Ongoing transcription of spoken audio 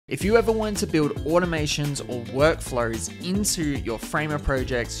If you ever want to build automations or workflows into your Framer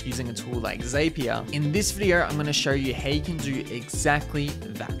projects using a tool like Zapier, in this video, I'm going to show you how you can do exactly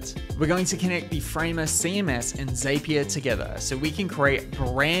that. We're going to connect the Framer CMS and Zapier together so we can create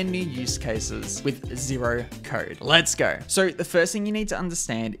brand new use cases with zero code. Let's go. So the first thing you need to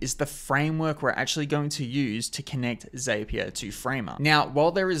understand is the framework we're actually going to use to connect Zapier to Framer. Now,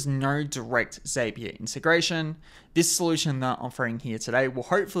 while there is no direct Zapier integration, this solution that I'm offering here today will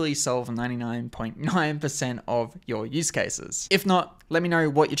hopefully solve 99.9% of your use cases. If not, let me know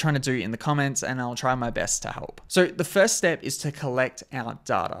what you're trying to do in the comments and I'll try my best to help. So the first step is to collect our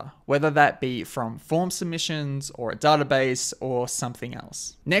data, whether that be from form submissions or a database or something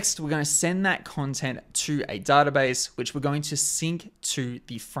else. Next, we're going to send that content to a database, which we're going to sync to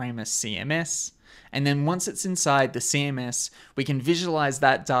the Framer CMS. And then once it's inside the CMS, we can visualize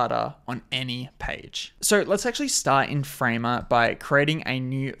that data on any page. So let's actually start in Framer by creating a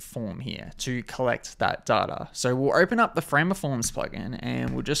new form here to collect that data. So we'll open up the Framer Forms plugin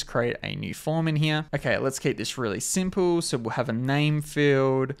and we'll just create a new form in here. Okay, let's keep this really simple. So we'll have a name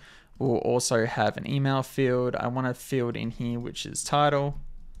field. We'll also have an email field. I want a field in here, which is title.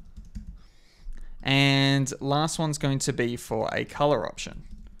 And last one's going to be for a color option.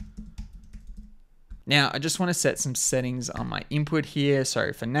 Now, I just want to set some settings on my input here.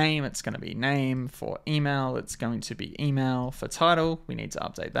 So for name, it's going to be name. For email, it's going to be email. For title, we need to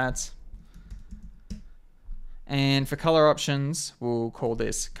update that. And for color options, we'll call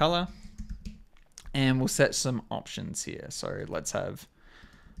this color. And we'll set some options here. So let's have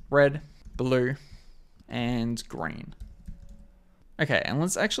red, blue, and green. Okay, and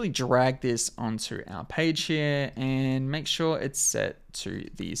let's actually drag this onto our page here and make sure it's set to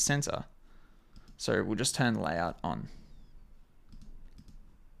the center. So we'll just turn the layout on.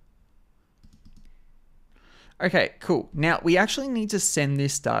 Okay, cool. Now we actually need to send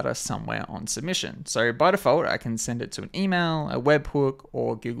this data somewhere on submission. So by default, I can send it to an email, a webhook,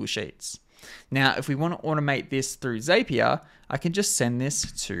 or Google Sheets. Now, if we want to automate this through Zapier, I can just send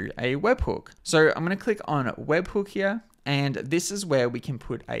this to a webhook. So I'm going to click on webhook here, and this is where we can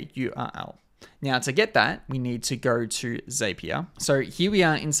put a URL. Now to get that, we need to go to Zapier. So here we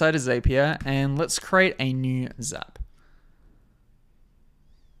are inside of Zapier and let's create a new Zap.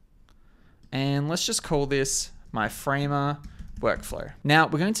 And let's just call this my Framer workflow. Now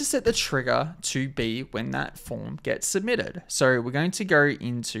we're going to set the trigger to be when that form gets submitted. So we're going to go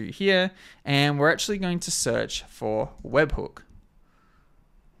into here and we're actually going to search for webhook.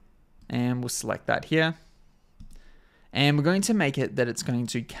 And we'll select that here. And we're going to make it that it's going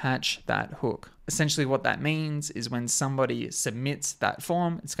to catch that hook. Essentially what that means is when somebody submits that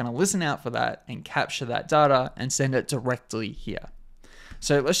form, it's going to listen out for that and capture that data and send it directly here.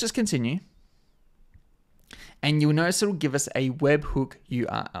 So let's just continue. And you'll notice it'll give us a webhook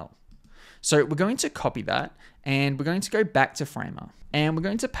URL. So we're going to copy that and we're going to go back to Framer and we're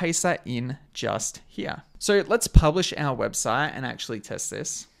going to paste that in just here. So let's publish our website and actually test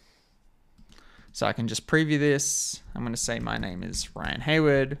this. So I can just preview this. I'm going to say my name is Ryan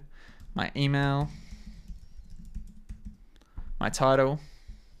Hayward, my email, my title,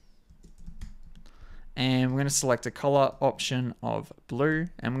 and we're going to select a color option of blue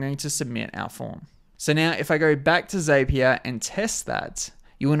and we're going to submit our form. So now if I go back to Zapier and test that,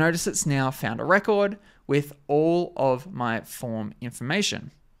 you will notice it's now found a record with all of my form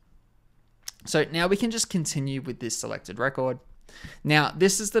information. So now we can just continue with this selected record. Now,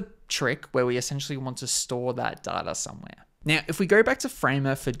 this is the trick where we essentially want to store that data somewhere. Now, if we go back to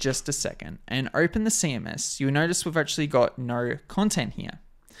Framer for just a second and open the CMS, you'll notice we've actually got no content here.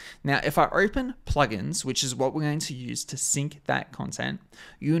 Now, if I open plugins, which is what we're going to use to sync that content,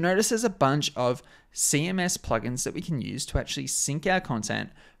 you'll notice there's a bunch of CMS plugins that we can use to actually sync our content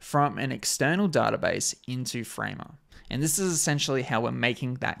from an external database into Framer. And this is essentially how we're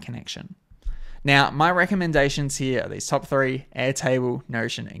making that connection. Now, my recommendations here are these top three: Airtable,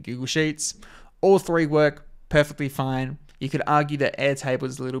 Notion, and Google Sheets. All three work perfectly fine. You could argue that Airtable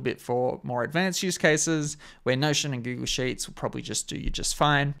is a little bit for more advanced use cases, where Notion and Google Sheets will probably just do you just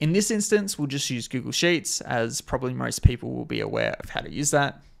fine. In this instance, we'll just use Google Sheets, as probably most people will be aware of how to use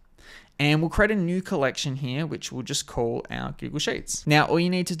that. And we'll create a new collection here, which we'll just call our Google Sheets. Now, all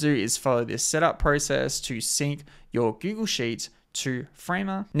you need to do is follow this setup process to sync your Google Sheets to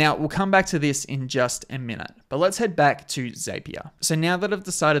Framer. Now we'll come back to this in just a minute, but let's head back to Zapier. So now that I've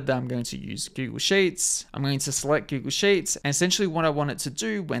decided that I'm going to use Google Sheets, I'm going to select Google Sheets, and essentially what I want it to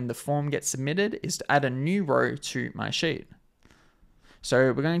do when the form gets submitted is to add a new row to my sheet. So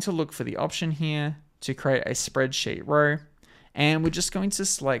we're going to look for the option here to create a spreadsheet row, and we're just going to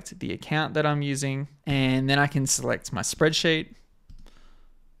select the account that I'm using, and then I can select my spreadsheet.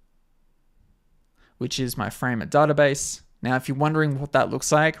 which is my Framer database. Now, if you're wondering what that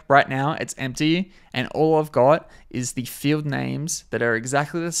looks like, right now it's empty and all I've got is the field names that are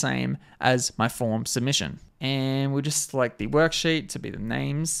exactly the same as my form submission. And we'll just select the worksheet to be the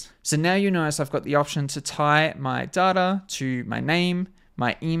names. So now you notice I've got the option to tie my data to my name,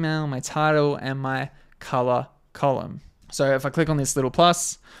 my email, my title, and my color column. So if I click on this little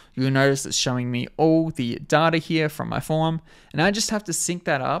plus, you'll notice it's showing me all the data here from my form, and I just have to sync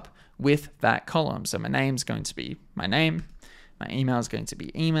that up with that column. So my name's going to be my name, my email is going to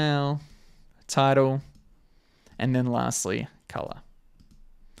be email, title, and then lastly, color.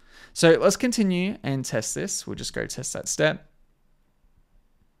 So let's continue and test this. We'll just go test that step.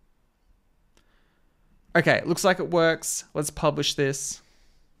 Okay, looks like it works. Let's publish this.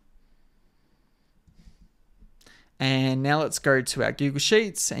 And now let's go to our Google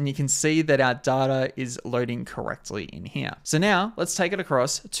Sheets and you can see that our data is loading correctly in here. So now let's take it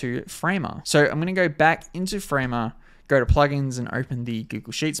across to Framer. So I'm gonna go back into Framer, go to plugins and open the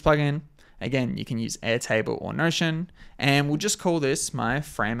Google Sheets plugin. Again, you can use Airtable or Notion, and we'll just call this my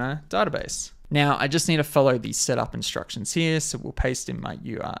Framer database. Now I just need to follow the setup instructions here. So we'll paste in my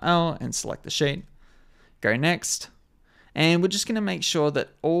URL and select the sheet, go next. And we're just gonna make sure that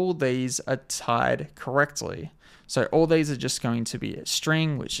all these are tied correctly. So all these are just going to be a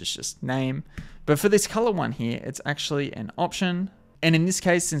string, which is just name. But for this color one here, it's actually an option. And in this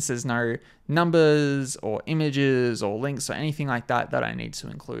case, since there's no numbers or images or links or anything like that that I need to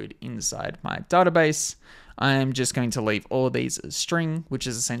include inside my database, I'm just going to leave all of these as string, which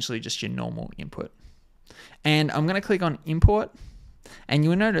is essentially just your normal input. And I'm going to click on import. And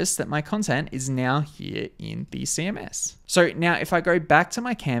you'll notice that my content is now here in the CMS. So now if I go back to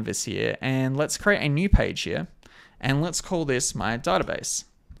my canvas here and let's create a new page here, and let's call this my database.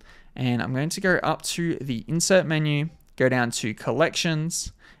 And I'm going to go up to the insert menu, go down to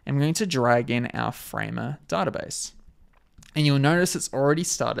collections, and I'm going to drag in our Framer database. And you'll notice it's already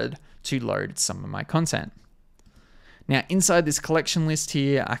started to load some of my content. Now inside this collection list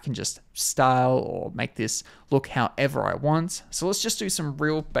here, I can just style or make this look however I want. So let's just do some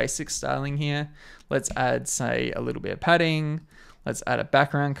real basic styling here. Let's add, say, a little bit of padding. Let's add a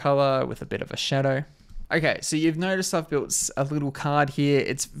background color with a bit of a shadow. Okay, so you've noticed I've built a little card here.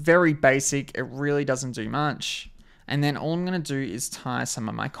 It's very basic. It really doesn't do much. And then all I'm gonna do is tie some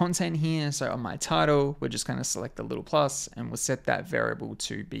of my content here. So on my title, we're just gonna select the little plus and we'll set that variable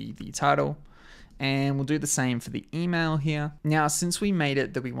to be the title. And we'll do the same for the email here. Now, since we made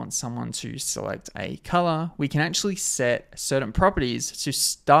it that we want someone to select a color, we can actually set certain properties to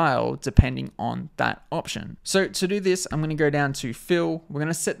style depending on that option. So to do this, I'm gonna go down to fill. We're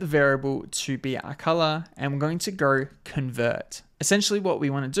gonna set the variable to be our color and we're going to go convert. Essentially what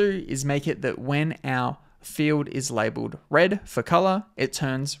we wanna do is make it that when our field is labeled red for color, it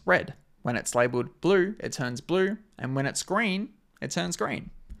turns red. When it's labeled blue, it turns blue. And when it's green, it turns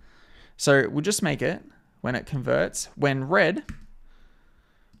green. So we'll just make it when it converts, when red,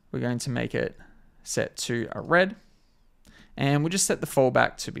 we're going to make it set to a red, and we'll just set the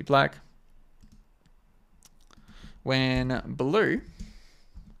fallback to be black. When blue,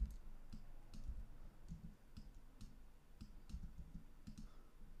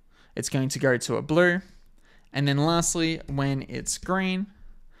 it's going to go to a blue. And then lastly, when it's green,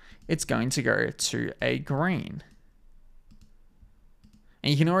 it's going to go to a green. And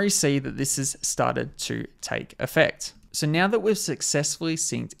you can already see that this has started to take effect. So now that we've successfully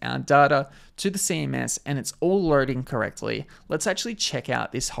synced our data to the CMS and it's all loading correctly, let's actually check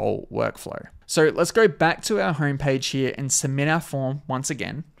out this whole workflow. So let's go back to our homepage here and submit our form once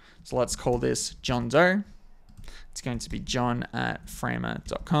again. So let's call this John Doe. It's going to be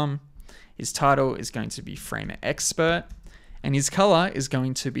john@framer.com. His title is going to be Framer Expert, and his color is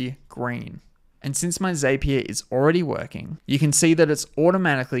going to be green. And since my Zapier is already working, you can see that it's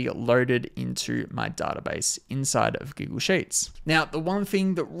automatically loaded into my database inside of Google Sheets. Now, the one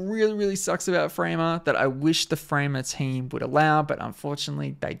thing that really sucks about Framer that I wish the Framer team would allow, but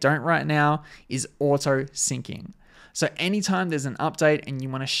unfortunately they don't right now, is auto syncing. So anytime there's an update and you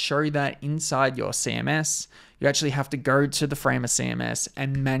want to show that inside your CMS, you actually have to go to the Framer CMS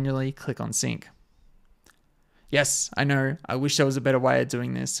and manually click on sync. Yes, I know, I wish there was a better way of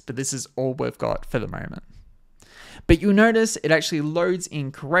doing this, but this is all we've got for the moment. But you'll notice it actually loads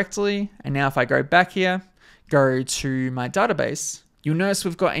in correctly. And now if I go back here, go to my database, you'll notice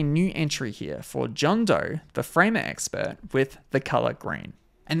we've got a new entry here for John Doe, the Framer Expert, with the color green.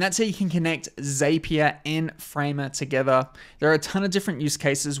 And that's how you can connect Zapier and Framer together. There are a ton of different use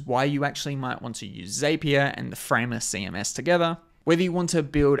cases why you actually might want to use Zapier and the Framer CMS together. Whether you want to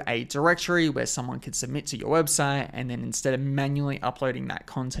build a directory where someone could submit to your website, and then instead of manually uploading that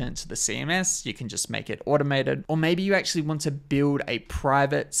content to the CMS, you can just make it automated. Or maybe you actually want to build a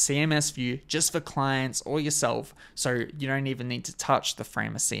private CMS view just for clients or yourself, so you don't even need to touch the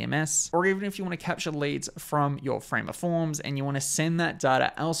Framer CMS. Or even if you want to capture leads from your Framer forms and you want to send that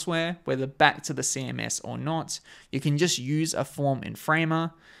data elsewhere, whether back to the CMS or not, you can just use a form in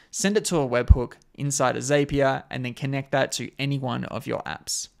Framer, send it to a webhook inside of Zapier, and then connect that to any one of your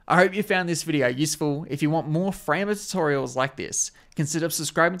apps. I hope you found this video useful. If you want more Framer tutorials like this, consider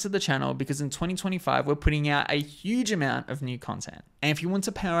subscribing to the channel, because in 2025, we're putting out a huge amount of new content. And if you want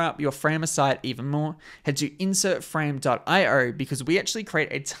to power up your Framer site even more, head to insertframe.io, because we actually create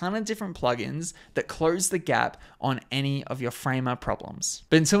a ton of different plugins that close the gap on any of your Framer problems.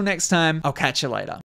 But until next time, I'll catch you later.